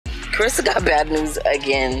Carissa got bad news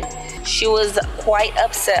again. She was quite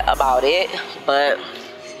upset about it, but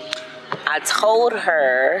I told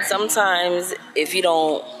her sometimes if you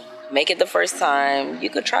don't make it the first time, you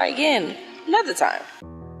could try again another time.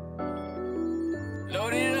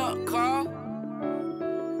 Load it up, Carl.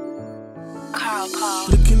 Carl.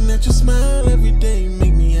 Looking at your smile every day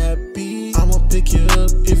make me happy. I'ma pick you up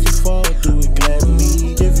if you fall, do it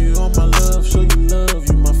gladly. Give you all my love, show you love,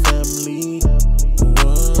 you my family.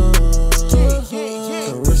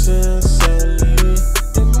 Carissa and Sally,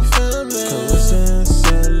 in my family. Carissa and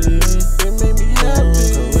Sally, they make me happy.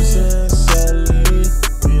 Carissa and Sally,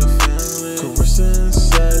 we a family. Carissa and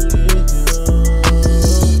Sally,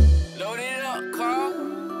 Load it up, Carl.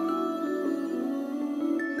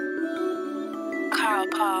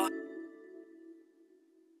 Carl.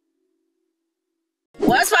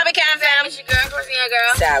 What's poppin', Cam fam? It's your girl, Christina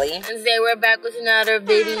girl. Sally. And today we're back with another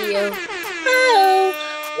video. Hello.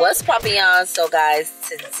 What's poppin', y'all? So guys,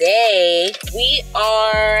 today we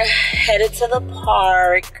are headed to the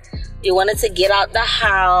park. We wanted to get out the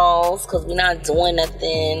house because we're not doing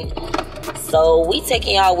nothing. So we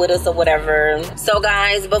taking y'all with us or whatever. So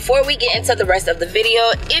guys, before we get into the rest of the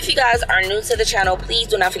video, if you guys are new to the channel, please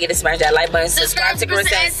do not forget to smash that like button, subscribe to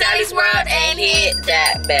Carissa and Sally's World, and hit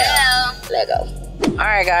that bell. Let go. All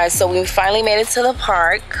right guys, so we finally made it to the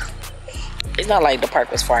park. It's not like the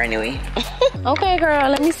park was far anyway. Okay girl,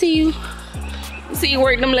 let me see you. See you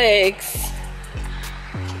work them legs.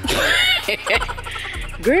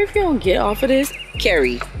 Girl, if you don't get off of this,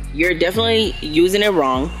 Carrie, you're definitely using it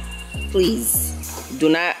wrong. Please, do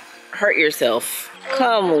not hurt yourself.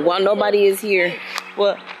 Come, while nobody is here.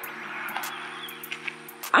 Well,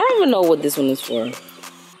 I don't even know what this one is for.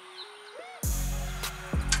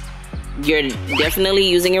 You're definitely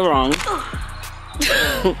using it wrong.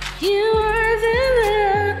 You are the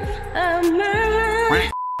love of my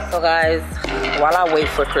life. So guys, while I wait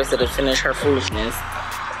for Carissa to finish her foolishness,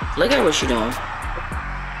 look at what she's doing.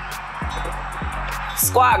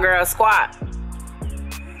 Squat, girl, squat.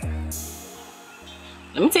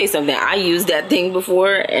 Let me tell you something. I used that thing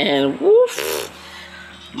before and woof,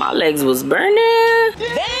 my legs was burning.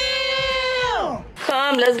 Damn!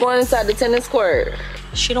 Come, let's go inside the tennis court.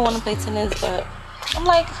 She don't want to play tennis, but I'm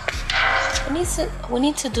like, we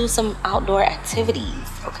need to do some outdoor activities,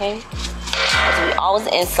 okay? Because we always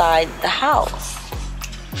inside the house.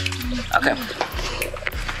 Okay.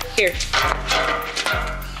 Here.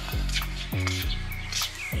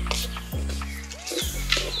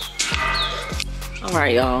 All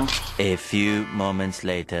right, y'all. A few moments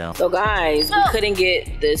later. So guys, we couldn't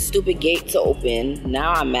get the stupid gate to open.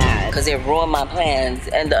 Now I'm mad because it ruined my plans.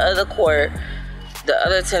 And the other court, the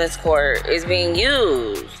other tennis court is being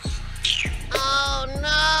used. Oh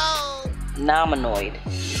no. Now I'm annoyed.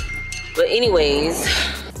 But anyways,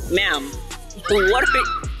 ma'am, what are you?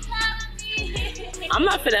 I'm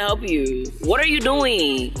not finna help you. What are you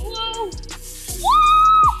doing?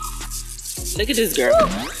 Look at this girl.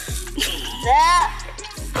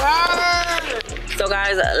 So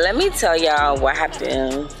guys, let me tell y'all what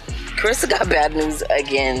happened. Carissa got bad news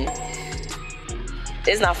again.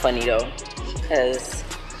 It's not funny though, because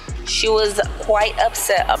she was quite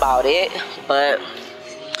upset about it, but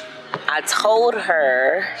I told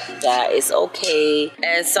her that it's okay,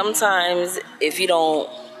 and sometimes if you don't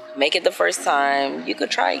make it the first time, you could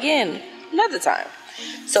try again another time.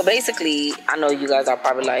 So basically, I know you guys are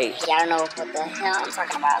probably like, I don't know what the hell I'm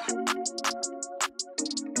talking about.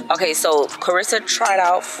 Okay, so Carissa tried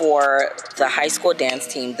out for the high school dance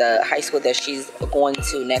team, the high school that she's going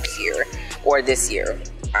to next year, or this year,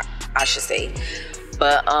 I should say.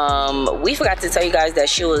 But we forgot to tell you guys that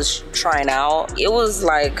she was trying out. It was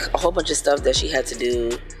like a whole bunch of stuff that she had to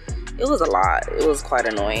do. It was a lot. It was quite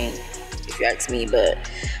annoying, if you ask me, but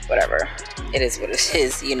whatever. It is what it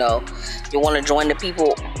is, you know. You want to join the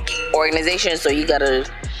people organization, so you gotta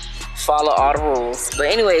follow all the rules. But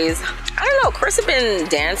anyways, I don't know, Carissa been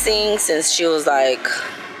dancing since she was like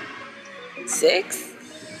 6,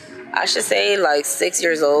 I should say, like 6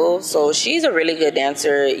 years old. So she's a really good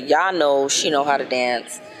dancer. Y'all know she know how to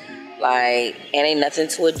dance. Like, it ain't nothing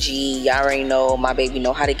to a G. Y'all already know my baby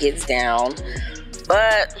know how to get down.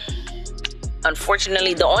 But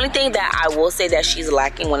unfortunately, the only thing that I will say that she's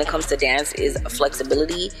lacking when it comes to dance is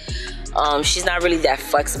flexibility. She's not really that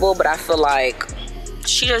flexible, but I feel like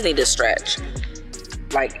she just need to stretch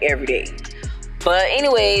like every day. But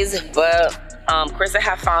anyways, Carissa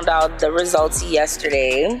had found out the results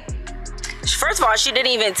yesterday. First of all, she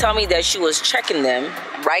didn't even tell me that she was checking them,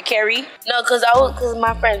 right, Carrie? No, cause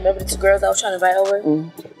my friends, remember the 2 girls I was trying to invite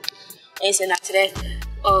over? They said not today.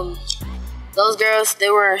 Those girls, they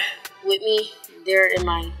were with me. They're in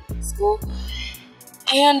my school.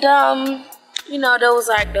 And you know, there was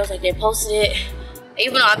like they posted it.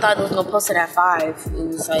 Even though I thought they was gonna post it at 5,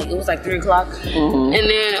 it was like 3 o'clock. And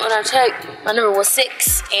then when I checked, my number was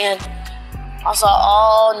 6, and also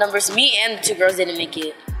all numbers, me and the 2 girls didn't make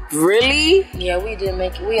it. Really? Yeah, we didn't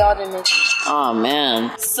make it. We all didn't make it. Oh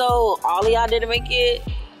man. So all of y'all didn't make it?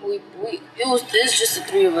 It was just the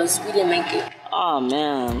 3 of us. We didn't make it. Oh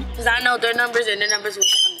man. Cause I know their numbers and their numbers was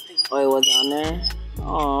on the thing. Oh, it wasn't on there?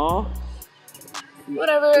 Oh.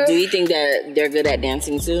 Whatever. Do you think that they're good at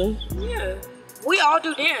dancing too? Yeah. We all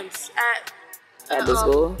do dance At the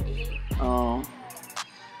school? Oh.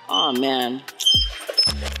 Oh man.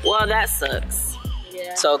 Well, that sucks.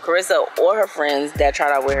 Yeah. So Karissa or her friends that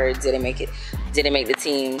tried out with her didn't make the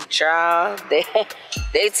team. Child, they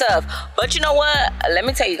tough. But you know what? Let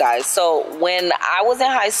me tell you guys. So when I was in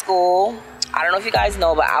high school, I don't know if you guys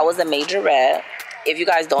know, but I was a majorette. If you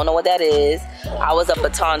guys don't know what that is, I was a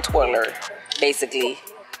baton twirler, basically.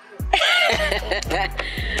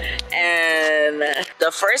 And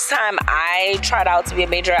the first time I tried out to be a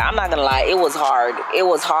majorette, I'm not gonna lie, it was hard. It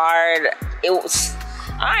was hard.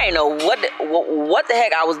 I didn't know what the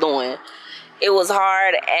heck I was doing. It was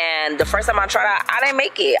hard, and the first time I tried out, I didn't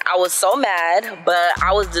make it. I was so mad, but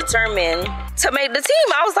I was determined to make the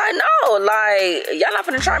team. I was like, no, like, y'all not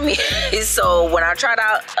gonna try me. So when I tried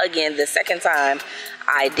out again the second time,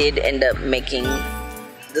 I did end up making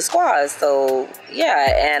the squad. So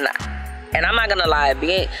yeah, and I'm not gonna lie,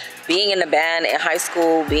 being in the band in high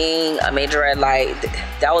school, being a majorette, like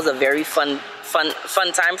that was a very fun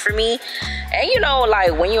time for me. And you know,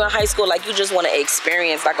 like when you're in high school, like you just want to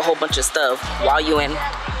experience like a whole bunch of stuff while you in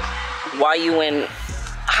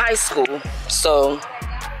high school. So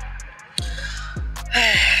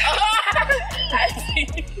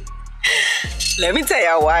let me tell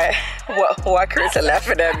y'all why Karissa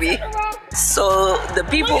laughing at me. So the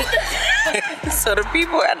people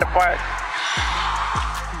at the park,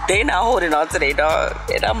 they not holding on to their dog,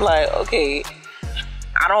 and I'm like, okay,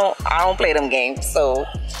 I don't play them games. So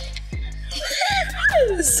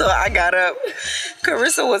I got up.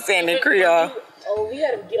 Karissa was saying in Creole. Oh, we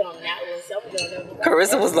had to get on that one.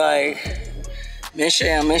 Karissa was like,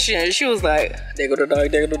 Michelle. She was like, there go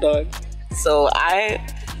the dog. So I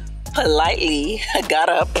politely got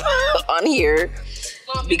up on here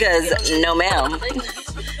because no ma'am. Look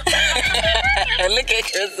at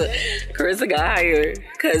Karissa. Karissa got hired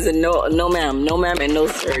because no ma'am and no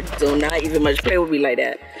sir. Do not even much play with me like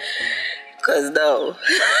that. Cause no.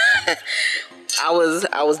 I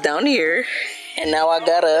was down here, and now I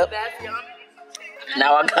got up.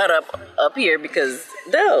 Now I got up here because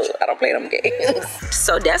no, I don't play them games.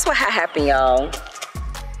 So that's what happened, y'all.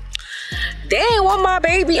 They ain't want my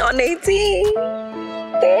baby on their team.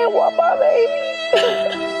 They ain't want my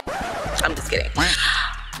baby. I'm just kidding.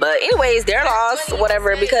 But anyways, they're lost,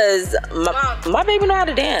 whatever, because my baby know how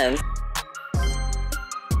to dance.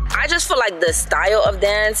 I just feel like the style of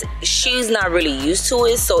dance, she's not really used to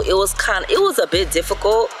it, so it was a bit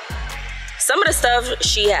difficult. Some of the stuff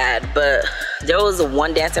she had, but there was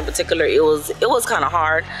one dance in particular, it was kind of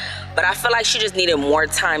hard. But I feel like she just needed more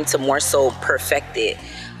time to more so perfect it.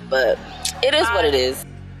 But it is what it is.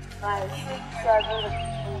 5, 6, 7,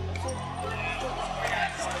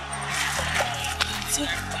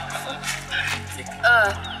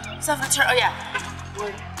 7 turn. Oh yeah.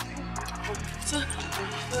 1, 2.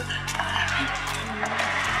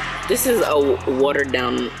 This is a watered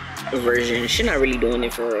down version. She's not really doing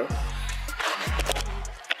it for real.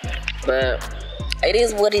 But it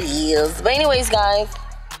is what it is. But anyways, guys,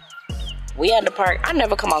 we at the park. I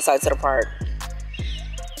never come outside to the park.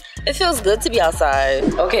 It feels good to be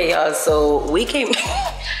outside. Okay, y'all, so we came.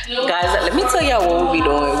 Guys, let me tell y'all what we be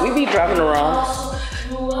doing. We be driving around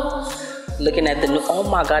looking at the new, oh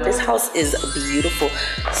my god, this house is beautiful.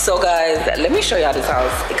 So guys, let me show y'all this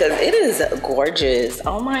house because it is gorgeous.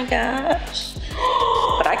 Oh my gosh.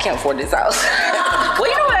 But I can't afford this house. Well,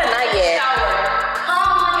 you know what? Not yet.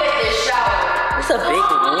 Come look at this shower. It's a big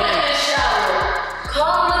room.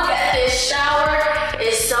 Come look at this shower.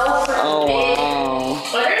 It's so freaking big. Wow.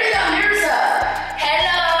 But there's no mirrors up.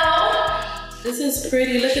 Hello. This is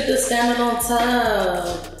pretty. Look at the standing on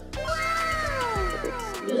tub.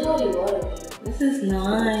 This is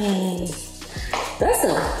nice. That's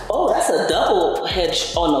a double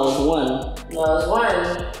hedge. Oh no, it's one. No, it's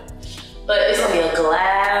one. But it's gonna be a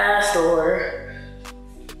glass door.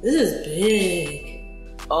 This is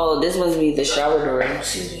big. Oh, this must be the shower door.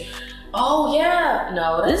 Excuse me. Oh yeah.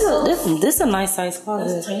 No, This is a nice size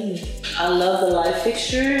closet. that's tiny. I love the light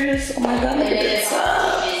fixtures. Oh my god, look at this.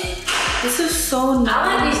 This is so nice.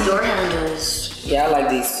 I like these door handles. Yeah, I like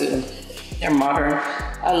these too. They're modern.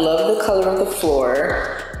 I love the color of the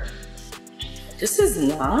floor. This is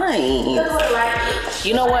nice.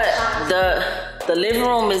 You know what? The living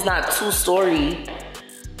room is not 2-story.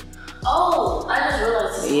 Oh, I just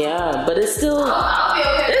realized this. Yeah, but it's still I'll be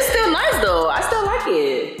okay. it's still nice though. I still like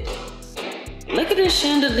it. Look at this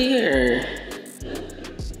chandelier.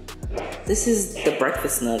 This is the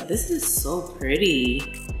breakfast nook. This is so pretty.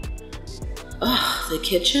 Oh, the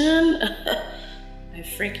kitchen. I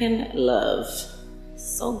freaking love.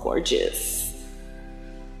 So gorgeous.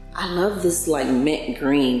 I love this like mint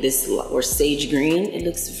green, or sage green. It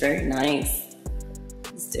looks very nice.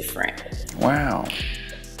 It's different. Wow.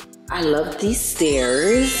 I love these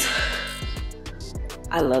stairs.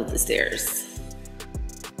 I love the stairs.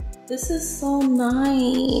 This is so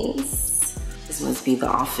nice. This must be the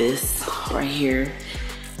office right here.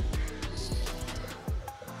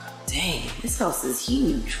 Dang, this house is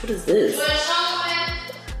huge. What is this?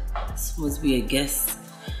 This must be a guest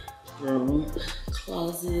room,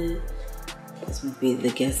 closet. This must be the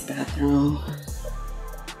guest bathroom.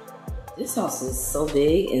 This house is so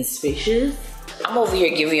big and spacious. I'm over here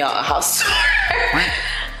giving y'all a house tour.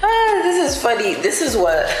 This is funny. This is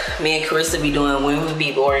what me and Karissa be doing when we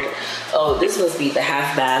be bored. Oh, this must be the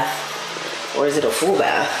half bath. Or is it a full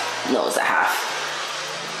bath? No, it's a half.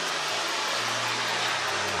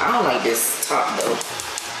 I don't like this top though.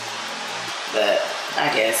 But I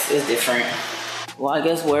guess it's different. Well, I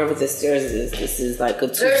guess wherever the stairs is, this is like a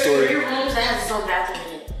 2-story. There's 3 rooms that has its own bathroom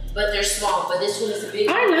in it, but they're small. But this one is a big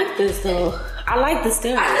one. I like this though. I like the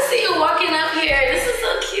stairs. I can see you walking up here. This is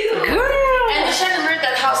so cute. Girl. And the chandelier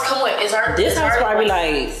that house come with is our. This house probably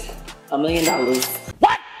like $1 million.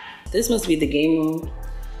 What? This must be the game room.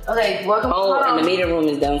 Okay, welcome. Oh, and the meeting room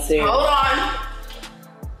is downstairs. Hold on.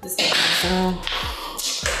 This is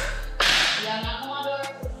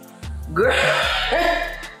girl.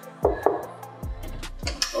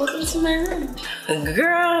 Welcome to my room.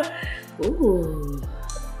 Girl. Ooh.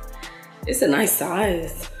 It's a nice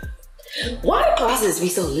size. Why do closets be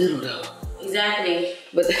so little though? Exactly.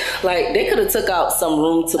 But like they could have took out some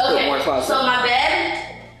room to put more closets. So my bed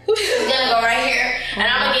is gonna go right here, and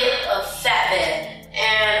I'm gonna get a fat bed.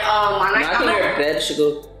 And I think your bed should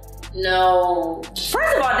go. No.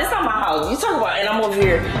 First of all, this not my house. You talk about, and I'm over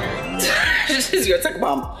here. You're talking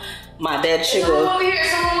about my bed should go. Someone over here.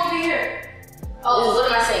 Someone over here. Oh, what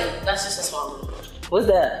am I saying? That's just a small room. What's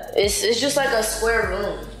that? It's just like a square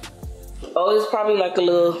room. Oh, it's probably like a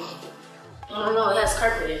little. I don't know. It has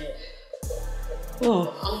carpet in it.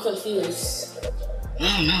 Oh, I'm confused. I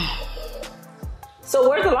don't know. So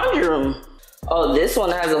where's the laundry room? Oh, this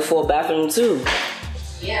one has a full bathroom too.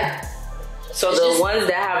 Yeah. So it's the ones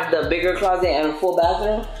that have the bigger closet and full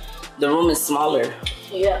bathroom, the room is smaller.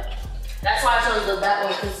 Yeah. That's why I chose the that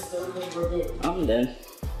one because the room were big. I'm done.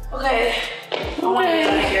 Okay. I want to get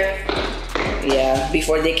out of here. Yeah,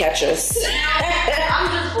 before they catch us.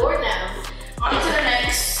 I'm just bored now. On to the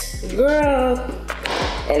next. Girl.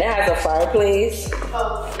 And it has a fireplace.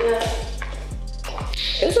 Oh, yeah.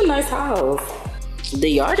 It's a nice house. The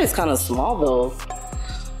yard is kind of small though.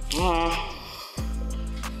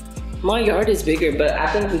 My yard is bigger, but I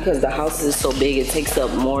think because the house is so big, it takes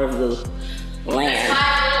up more of the land. There's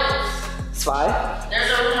 5 rooms. It's 5? There's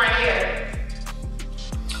a room right here.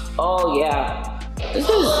 Oh yeah. This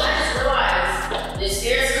Oh, is. look, I just realized the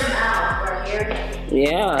stairs come out right here.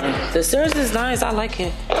 Yeah, the stairs is nice. I like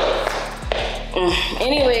it.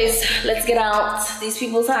 Anyways, let's get out these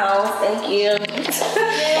people's house. Thank you.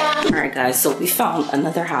 Yeah. All right, guys. So we found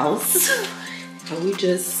another house, and we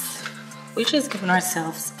just giving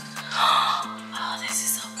ourselves. Oh, this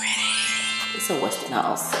is so pretty. It's a Western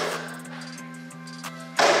house.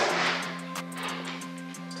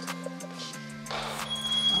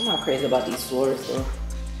 I'm not crazy about these floors though.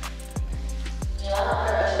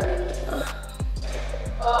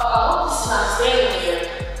 Oh, this is not staying here.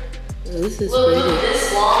 This is Look, pretty.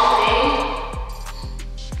 this long thing.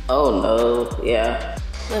 Oh no, yeah.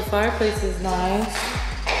 The fireplace is nice.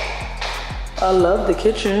 I love the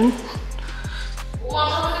kitchen.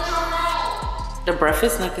 The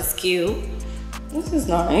breakfast nook is cute. This is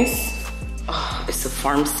nice. Oh, it's a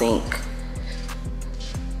farm sink.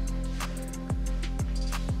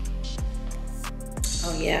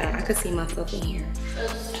 Oh yeah, I could see myself in here.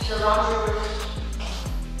 That's the laundry room.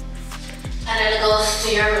 And then it goes to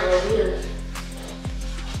your room here.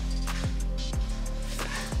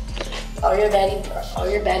 All your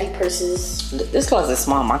baddie purses. This closet is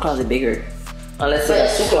small. My closet bigger. Unless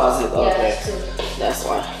it's 2 closets. Yeah, Okay, that's 2. that's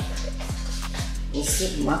why.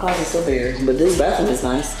 My closet's still bigger, but this bathroom is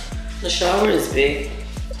nice. The shower is bigger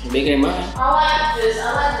than mine. I like this.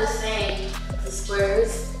 I like the same. The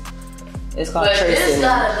squares. It's called But tray this ceiling.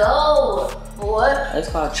 gotta go. What? It's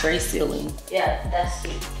called tray ceiling. Yeah, that's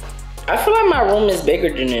cute. I feel like my room is bigger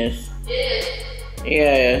than this.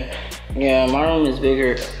 Yeah. Yeah, my room is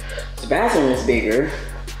bigger. The bathroom is bigger,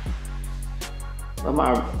 but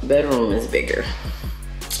my bedroom is bigger.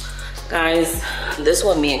 Guys, this is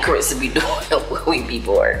what me and Carissa be doing when we be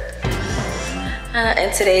bored.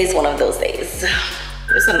 And today's one of those days.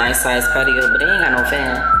 It's a nice size patio, but they ain't got no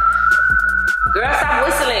fan. Girl, stop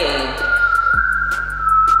whistling.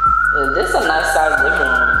 But this is a nice size living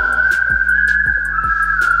room.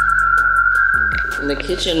 And the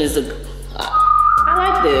kitchen is I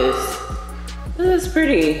like this. This is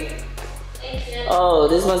pretty. Oh,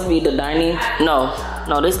 this must be the dining. No,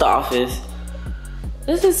 this is the office.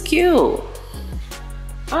 This is cute.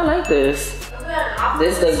 I like this.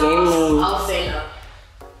 This is the game room. I would say no.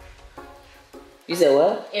 You said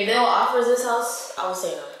what? If they will offer this house, I would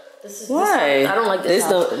say no. This is Why? I don't like this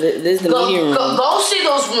house. This is the medium room. Go see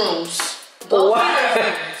those rooms. Go see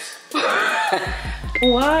those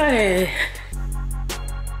rooms. Why?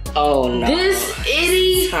 Oh no. This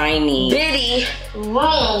itty tiny bitty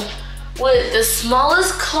room with the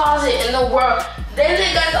smallest closet in the world. Then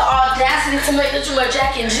they got the audacity to make it to a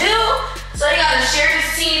Jack and Jill. So they gotta share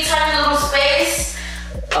this teeny tiny little space.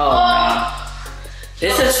 Oh no.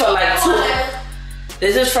 This is for like two.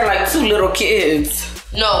 This is for like 2 little kids.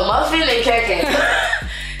 No, Muffin and Keke.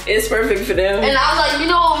 It's perfect for them. And I was like, you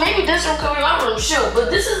know, maybe this room could be my room, shoot. But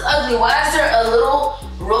this is ugly. Why is there a little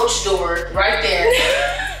roach door right there?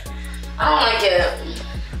 I don't like it.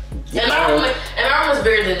 And my room is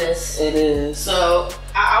bigger than this. It is. So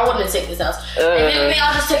I wouldn't take this house. And maybe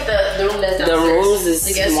I'll just take the room that's downstairs. The rooms is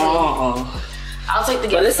the guest small. room. I'll take the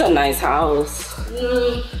guest But it's a nice house.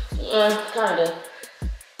 Kinda.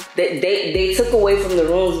 They took away from the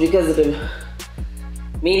rooms because of the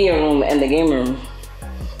media room and the game room.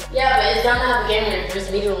 Yeah, but it's gonna have a game room. There's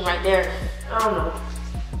a media room right there. I don't know.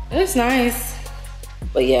 It's nice.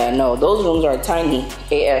 But yeah, no, those rooms are tiny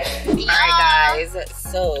AF. Alright guys,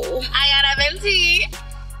 so I got a venti.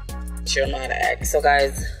 she'll know how to act. So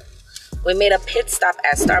guys, we made a pit stop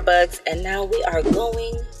at Starbucks and now we are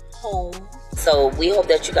going home. So we hope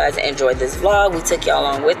that you guys enjoyed this vlog. We took y'all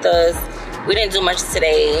along with us. We didn't do much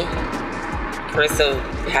today. Carissa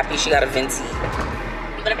happy she got a venti.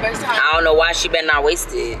 For the first time. I don't know why she better not waste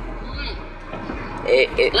it.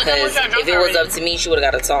 Because if it was up to me, she would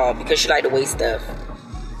have got a tall because she like to waste stuff.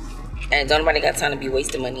 And don't nobody got time to be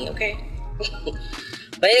wasting money, okay?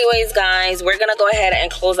 But anyways, guys, we're gonna go ahead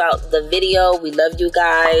and close out the video. We love you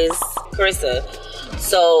guys. Carissa,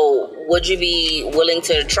 so would you be willing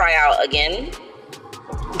to try out again?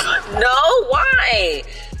 No, why?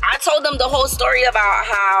 I told them the whole story about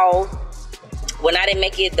how when I didn't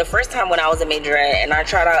make it the first time when I was a majorette and I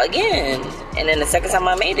tried out again. And then the second time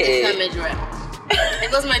I made it. It's not majorette.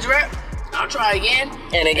 It goes majorette. I'll try again.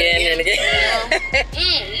 And again.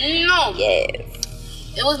 No. Yes.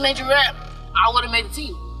 It was majorette. I would have made the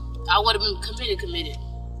team. I would have been committed.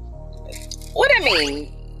 What I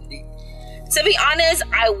mean? To be honest,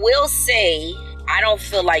 I will say I don't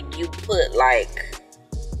feel like you put like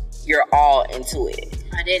your all into it.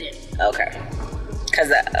 I didn't. Okay.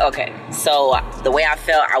 So the way I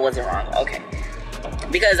felt, I wasn't wrong. Okay.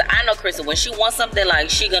 Because I know Carissa, when she wants something, like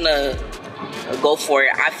she gonna go for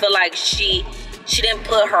it. I feel like she didn't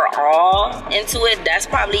put her all into it. That's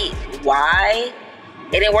probably why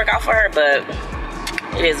it didn't work out for her, but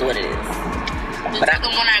it is what it is. But the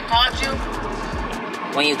one I called you?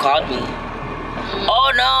 When you called me?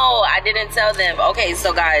 Oh no, I didn't tell them. Okay,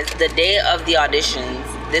 so guys, the day of the auditions,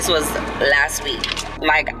 this was last week.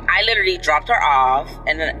 Like, I literally dropped her off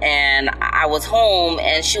and I was home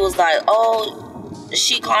and she was like, oh,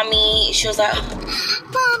 she called me. She was like,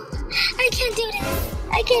 Mom, I can't do this.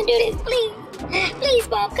 I can't do this. Please. Please,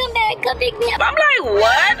 Mom, come back. Come pick me up. I'm like,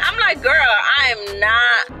 what? I'm like, girl, I am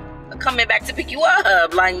not coming back to pick you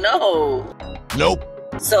up. Like, no. Nope.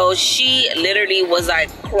 So she literally was like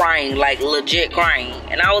crying, like legit crying.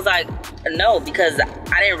 And I was like, no, because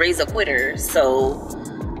I didn't raise a quitter. So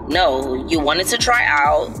no, you wanted to try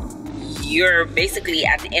out. You're basically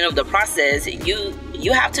at the end of the process. You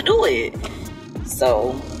have to do it.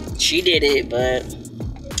 So she did it, but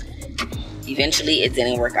eventually it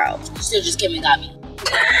didn't work out. You still just came and got me.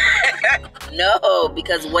 No,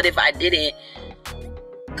 because what if I didn't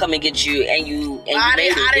come and get you and you made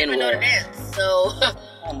it? I didn't even know the dance, so.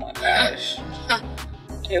 Oh my gosh.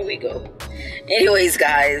 Here we go. Anyways,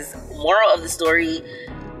 guys, moral of the story,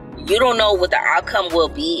 you don't know what the outcome will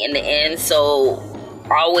be in the end, so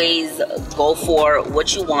always go for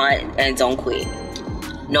what you want and don't quit.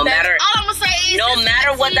 No matter. All I'm gonna say is No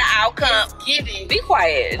matter what the outcome. Giving. Be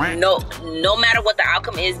quiet. No matter what the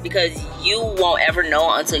outcome is, because you won't ever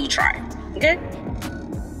know until you try. Okay?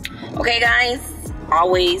 Okay, guys.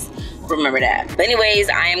 Always remember that. But anyways,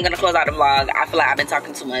 I am gonna close out the vlog. I feel like I've been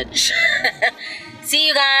talking too much. See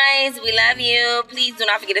you guys. We love you. Please do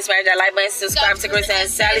not forget to smash that like button, subscribe to Karissa and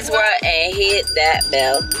Sally's World, and hit that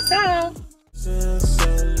bell. Peace out.